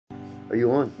Are you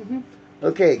on? Mm-hmm.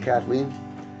 Okay, Kathleen.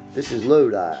 This is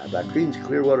Lodi by Creedence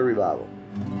Clearwater Revival.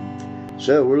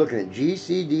 So we're looking at G,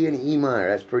 C, D, and E minor.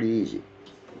 That's pretty easy.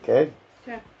 Okay?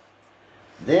 Okay.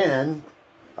 Then,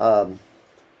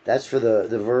 that's for the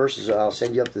verses. I'll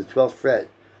send you up to the 12th fret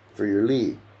for your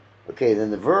lead. Okay,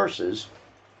 then the verses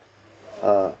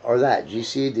are that G,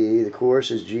 C, D. The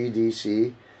chorus is G, D,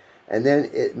 C. And then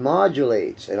it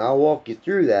modulates, and I'll walk you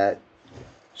through that.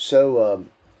 So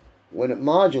when it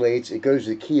modulates, it goes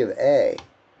to the key of A.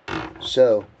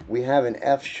 So we have an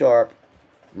F sharp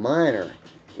minor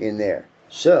in there.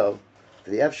 So for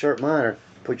the F sharp minor,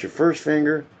 put your first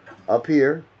finger up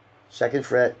here, 2nd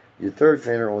fret, your 3rd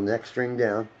finger on the next string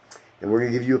down, and we're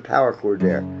going to give you a power chord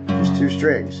there. Just 2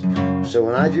 strings. So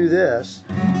when I do this,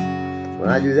 when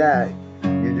I do that,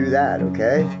 you do that,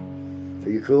 okay? Are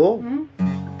you cool?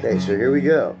 Mm-hmm. Okay, so here we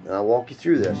go. And I'll walk you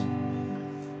through this.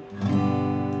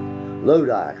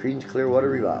 Lodi, Creedence Clearwater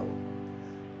Revival.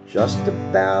 Just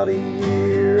about a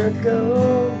year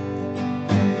ago,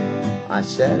 I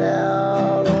set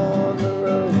out on the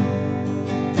road,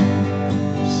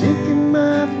 seeking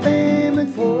my fame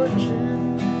and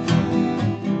fortune,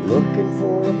 looking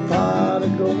for a pot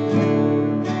of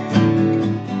gold.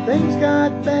 Things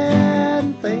got bad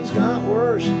and things got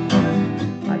worse.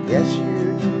 I guess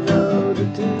you know the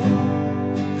tune.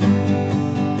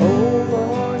 Oh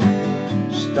Lord,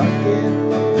 stuck in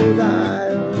Lodi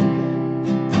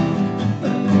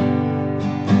again.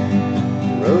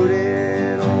 Rode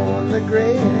in on the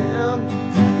Greyhound.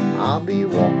 I'll be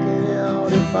walking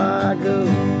out if I go.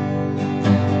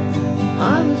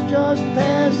 I was just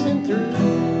passing through.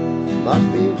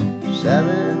 Must be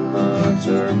 7 months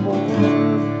or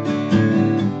more.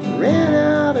 Ran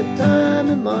out of time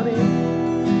and money.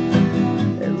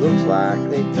 It looks like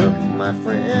they took my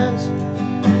friends.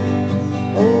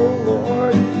 Oh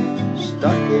Lord,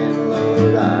 stuck in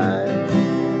Lodi.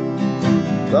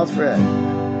 12th fret.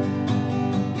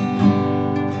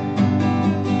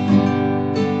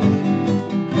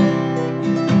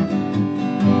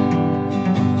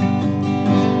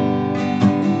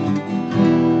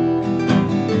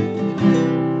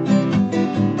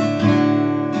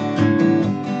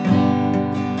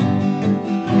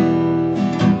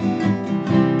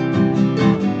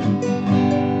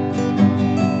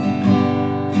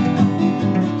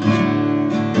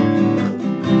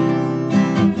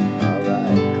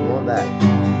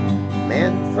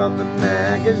 From the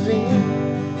magazine,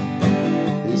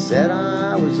 he said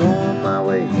I was on my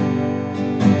way.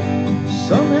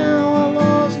 Somehow I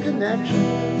lost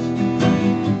connections,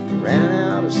 ran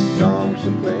out of songs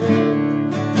to play.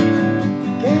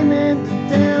 Came into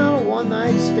town, a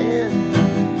one-night stand.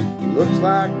 Looks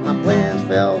like my plans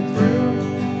fell through.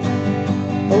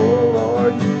 Oh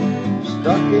Lord,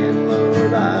 stuck in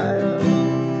Lodi.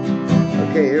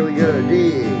 Okay, here we go.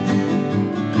 D,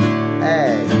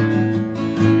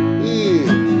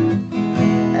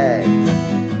 A,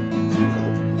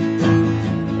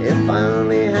 if I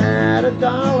only had $1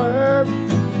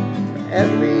 for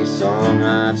every song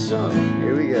I've sung.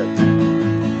 Here we go.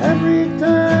 Every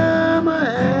time I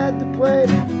had to play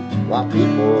while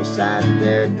people sat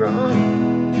there drunk,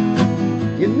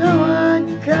 you know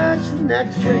I'd catch the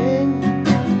next train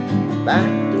back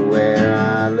to where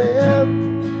I live.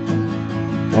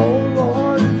 Oh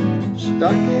Lord,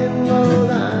 stuck in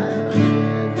Lodi.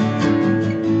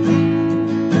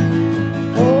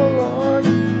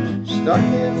 Stuck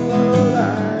in Lodi.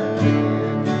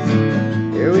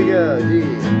 Here we go, G.